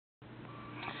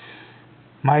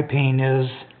My pain is,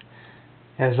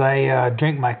 as I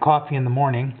drink my coffee in the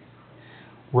morning,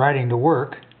 riding to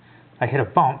work, I hit a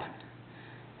bump,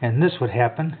 and this would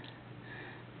happen,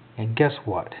 and guess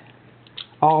what?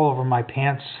 All over my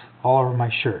pants, all over my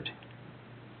shirt.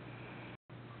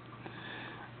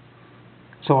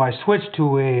 So I switched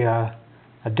to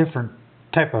a different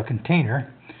type of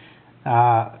container,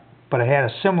 but I had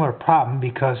a similar problem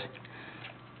because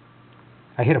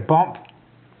I hit a bump.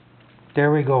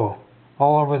 There we go,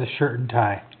 all over the shirt and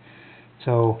tie.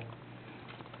 So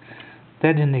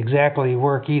that didn't exactly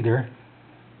work either.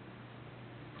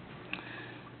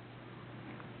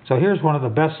 So here's one of the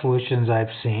best solutions I've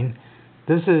seen.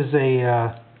 This is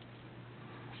a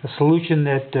solution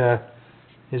that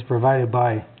is provided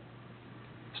by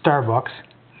Starbucks,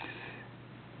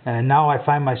 and now I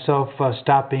find myself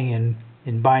stopping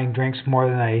and buying drinks more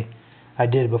than I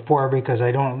did before, because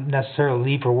I don't necessarily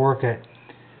leave for work at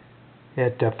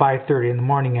 5:30 in the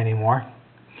morning anymore.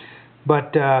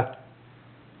 But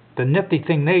the nifty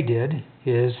thing they did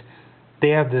is they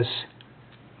have this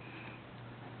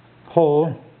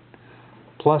hole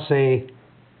plus a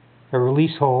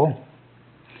release hole,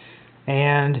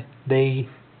 and they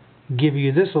give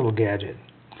you this little gadget.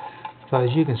 So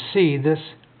as you can see, this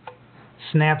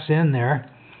snaps in there,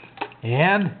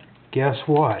 and guess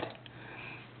what?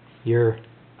 You're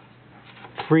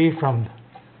free from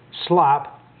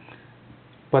slop.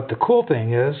 But the cool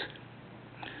thing is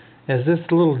this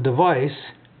little device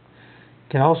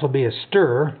can also be a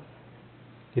stirrer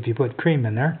if you put cream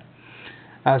in there.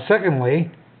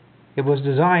 Secondly, it was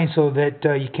designed so that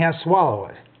you can't swallow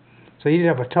it. So you'd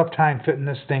have a tough time fitting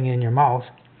this thing in your mouth.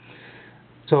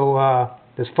 So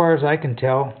as far as I can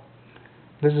tell,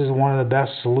 this is one of the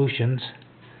best solutions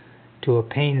to a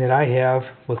pain that I have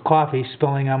with coffee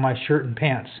spilling on my shirt and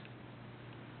pants.